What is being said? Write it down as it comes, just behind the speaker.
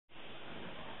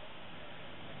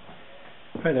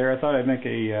Hi there, I thought I'd make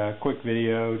a quick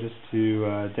video just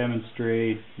to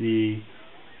demonstrate the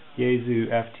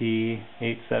Yaesu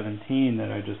FT-817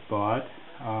 that I just bought.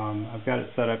 I've got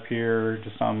it set up here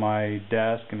just on my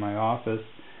desk in my office,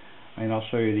 and I'll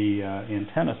show you the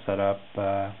antenna setup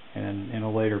in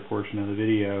a later portion of the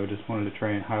video. Just wanted to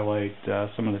try and highlight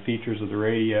some of the features of the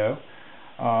radio.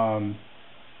 The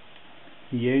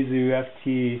Yaesu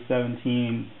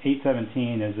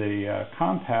FT-817 is a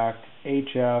compact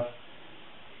HF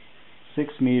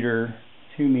 6-meter,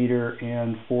 2-meter,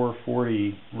 and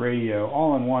 440 radio,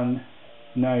 all in one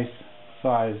nice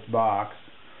sized box.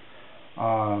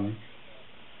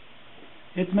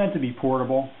 It's meant to be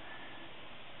portable.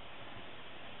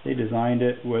 They designed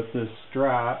it with this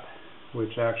strap,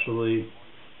 which actually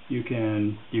you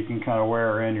can kind of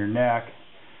wear around your neck.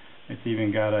 It's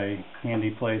even got a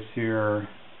handy place here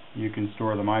you can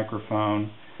store the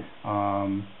microphone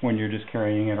when you're just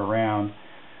carrying it around.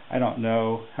 I don't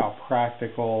know how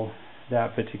practical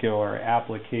that particular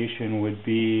application would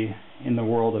be in the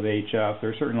world of HF.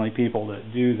 There are certainly people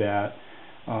that do that.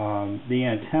 The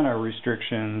antenna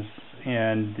restrictions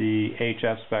and the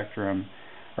HF spectrum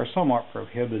are somewhat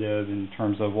prohibitive in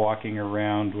terms of walking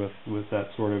around with that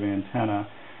sort of antenna.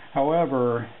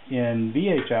 However, in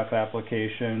VHF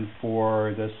application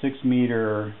for the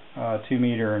 6-meter,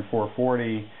 2-meter, and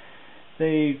 440,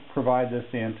 they provide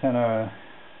this antenna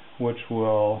which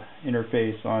will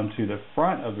interface onto the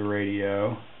front of the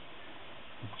radio.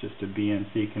 It's just a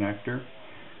BNC connector,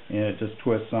 and it just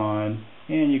twists on,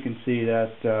 and you can see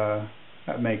that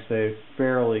that makes a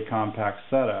fairly compact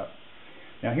setup.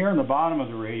 Now here on the bottom of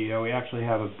the radio we actually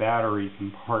have a battery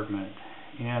compartment,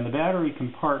 and the battery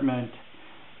compartment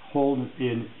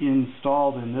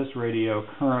installed in this radio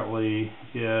currently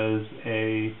is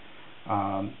a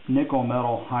nickel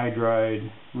metal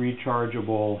hydride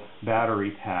rechargeable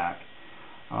battery pack.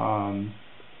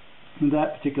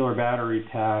 That particular battery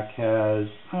pack has,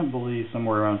 I believe,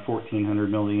 somewhere around 1400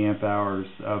 milliamp hours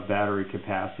of battery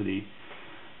capacity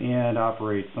and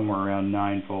operates somewhere around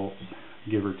 9 volts,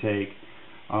 give or take.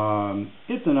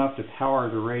 It's enough to power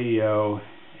the radio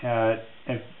at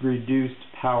a reduced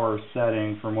power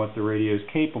setting from what the radio is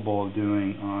capable of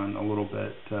doing on a little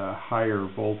bit higher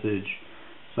voltage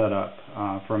setup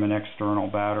from an external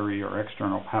battery or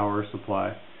external power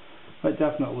supply. But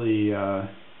definitely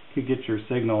could get your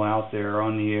signal out there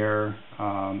on the air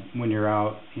when you're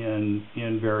out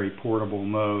in very portable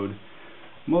mode.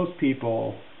 Most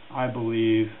people, I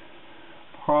believe,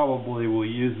 probably will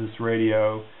use this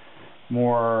radio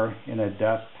more in a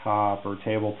desktop or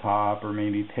tabletop or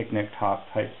maybe picnic top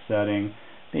type setting,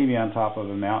 maybe on top of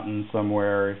a mountain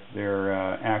somewhere if they're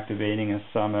activating a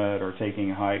summit or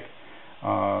taking a hike.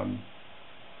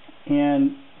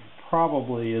 And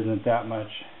probably isn't that much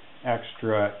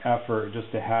extra effort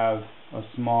just to have a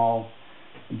small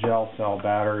gel cell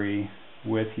battery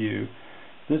with you.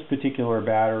 This particular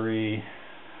battery,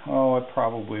 it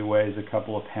probably weighs a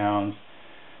couple of pounds.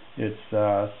 It's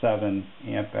 7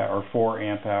 amp or 4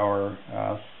 amp hour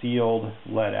sealed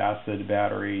lead acid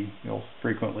battery. You'll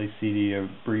frequently see the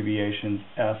abbreviations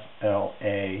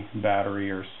SLA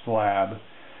battery or slab.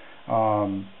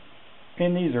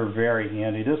 And these are very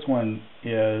handy. This one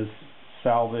is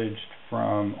salvaged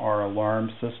from our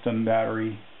alarm system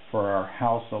battery for our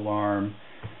house alarm.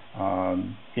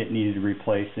 It needed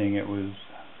replacing. It was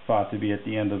thought to be at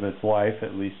the end of its life,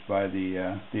 at least by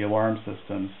the alarm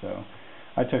system. So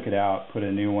I took it out, put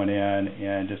a new one in,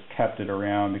 and just kept it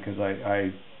around because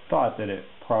I thought that it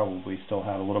probably still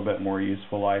had a little bit more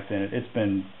useful life in it. It's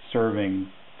been serving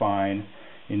fine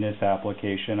in this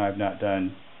application. I've not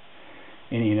done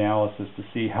any analysis to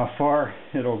see how far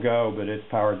it'll go, but it's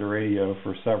powered the radio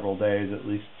for several days, at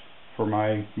least for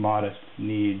my modest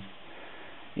needs.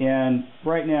 And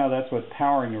right now that's what's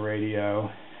powering the radio,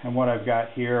 and what I've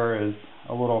got here is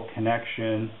a little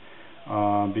connection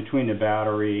between the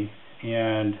battery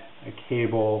and a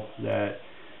cable that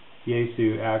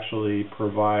Yaesu actually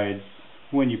provides.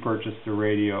 When you purchase the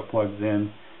radio, it plugs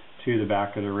in to the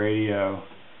back of the radio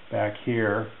back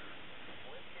here,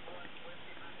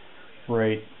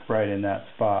 right in that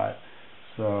spot.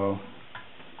 So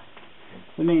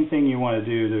the main thing you want to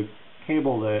do, the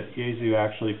cable that Yaesu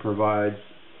actually provides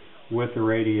with the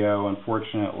radio,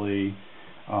 unfortunately,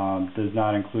 does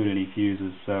not include any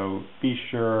fuses. So be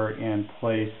sure and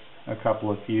place a couple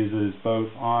of fuses both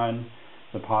on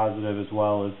the positive as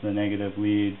well as the negative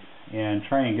leads, and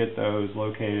try and get those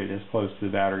located as close to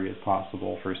the battery as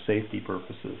possible for safety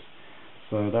purposes.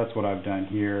 So that's what I've done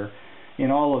here. And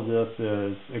all of this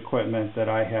is equipment that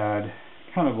I had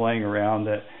kind of laying around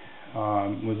that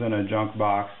was in a junk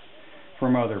box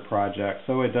from other projects,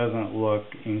 so it doesn't look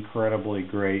incredibly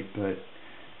great, but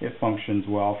it functions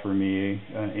well for me,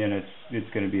 and it's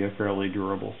going to be a fairly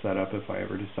durable setup if I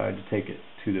ever decide to take it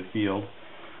to the field.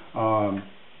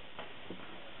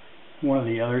 One of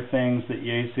the other things that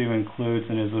Yaesu includes,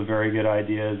 and is a very good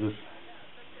idea, is this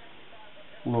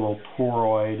little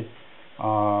toroid,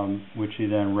 which you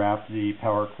then wrap the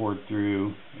power cord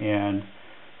through and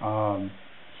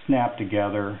snap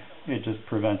together. It just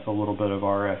prevents a little bit of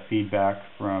RF feedback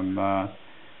from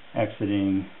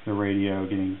exiting the radio,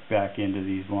 getting back into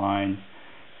these lines.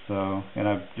 So, and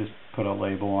I've just put a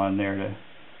label on there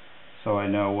so I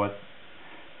know what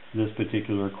this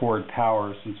particular cord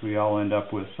powers, since we all end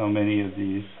up with so many of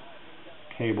these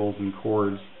cables and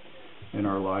cords in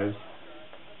our lives.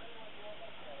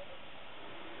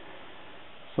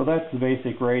 So that's the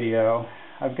basic radio.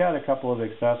 I've got a couple of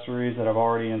accessories that I've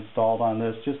already installed on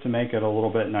this just to make it a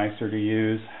little bit nicer to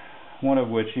use. One of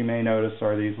which you may notice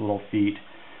are these little feet.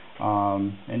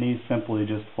 And these simply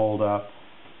just fold up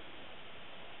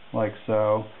like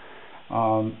so.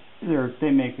 They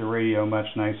make the radio much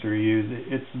nicer to use.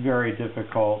 It's very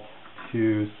difficult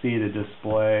to see the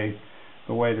display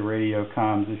the way the radio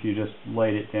comes if you just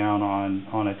laid it down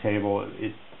on a table.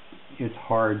 It's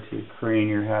hard to crane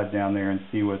your head down there and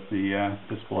see what the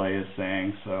display is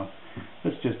saying. So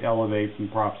this just elevates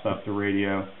and props up the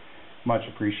radio. Much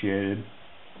appreciated.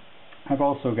 I've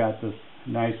also got this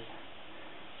nice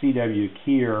CW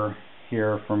keyer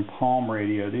here from Palm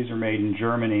Radio. These are made in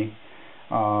Germany.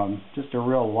 Just a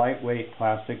real lightweight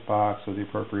plastic box with the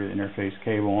appropriate interface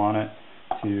cable on it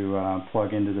to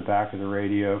plug into the back of the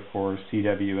radio for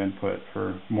CW input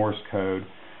for Morse code.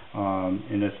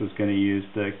 And this is going to use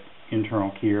the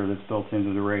internal keyer that's built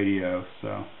into the radio.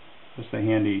 So just a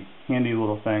handy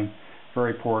little thing.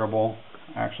 Very portable.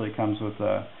 Actually comes with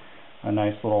a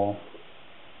nice little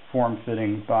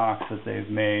form-fitting box that they've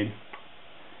made.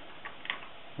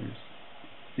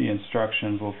 The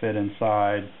instructions will fit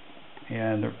inside,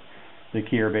 and the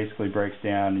keyer basically breaks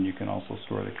down, and you can also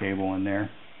store the cable in there.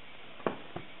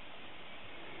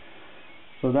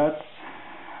 So that's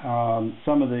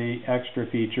some of the extra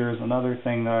features. Another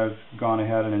thing that I've gone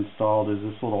ahead and installed is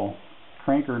this little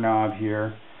cranker knob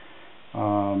here.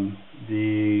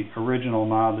 The original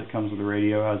knob that comes with the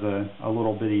radio has a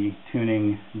little bitty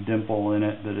tuning dimple in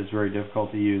it that is very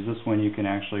difficult to use. This one you can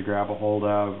actually grab a hold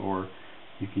of, or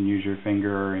you can use your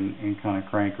finger and kind of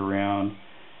crank around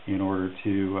in order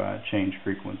to change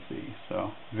frequency.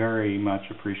 So very much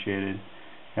appreciated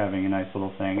having a nice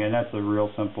little thing. And that's a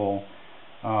real simple,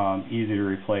 easy to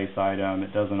replace item.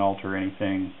 It doesn't alter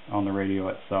anything on the radio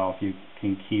itself. You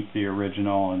can keep the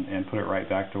original and put it right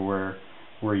back to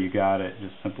where you got it.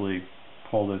 Just simply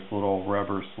pull this little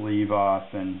rubber sleeve off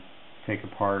and take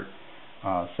apart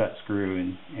set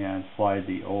screw and slide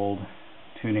the old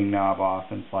tuning knob off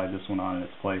and slide this one on in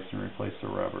its place and replace the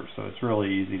rubber. So it's really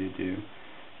easy to do.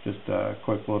 Just a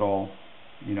quick little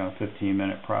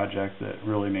 15-minute project that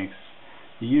really makes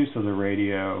the use of the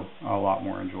radio a lot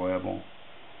more enjoyable.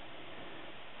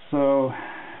 So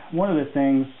one of the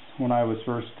things when I was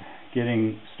first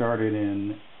getting started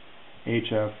in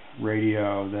HF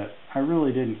radio that I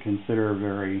really didn't consider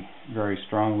very, very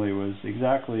strongly was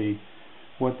exactly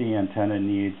what the antenna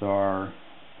needs are.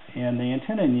 And the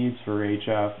antenna needs for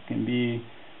HF can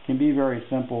be very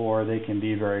simple, or they can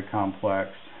be very complex.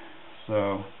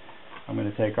 So I'm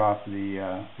going to take off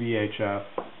the VHF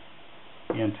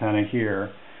antenna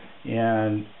here,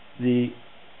 and the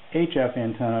HF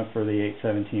antenna for the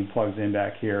 817 plugs in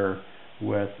back here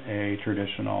with a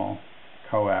traditional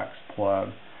coax plug.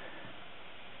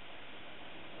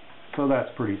 So that's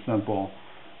pretty simple.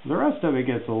 The rest of it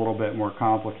gets a little bit more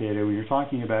complicated. When you're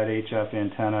talking about HF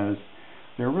antennas,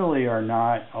 there really are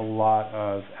not a lot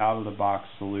of out-of-the-box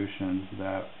solutions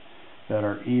that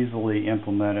are easily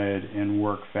implemented and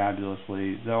work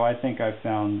fabulously, though I think I've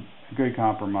found a good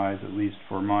compromise, at least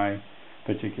for my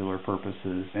particular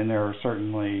purposes. And there are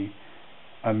certainly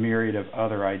a myriad of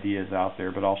other ideas out there,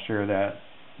 but I'll share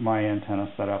my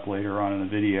antenna setup later on in the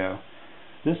video.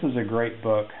 This is a great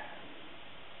book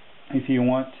if you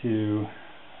want to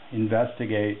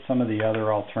investigate some of the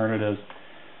other alternatives.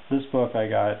 This book I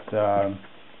got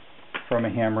from a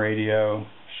ham radio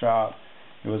shop.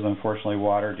 It was unfortunately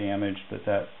water damaged, but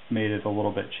that made it a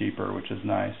little bit cheaper, which is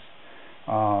nice.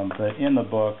 But in the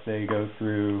book they go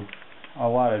through a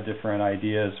lot of different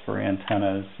ideas for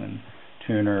antennas and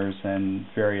tuners and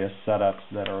various setups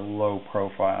that are low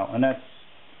profile, and that's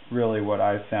really what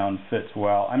I've found fits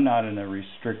well. I'm not in a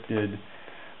restricted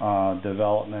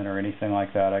development or anything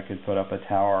like that. I could put up a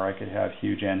tower, I could have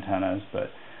huge antennas,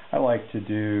 but I like to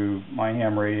do my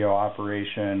ham radio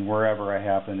operation wherever I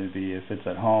happen to be. If it's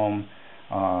at home,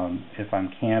 if I'm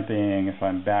camping, if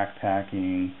I'm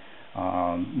backpacking,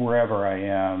 wherever I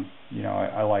am, you know,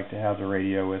 I like to have the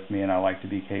radio with me, and I like to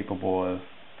be capable of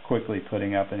quickly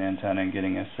putting up an antenna and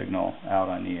getting a signal out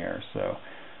on the air. So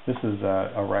this is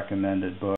a recommended book.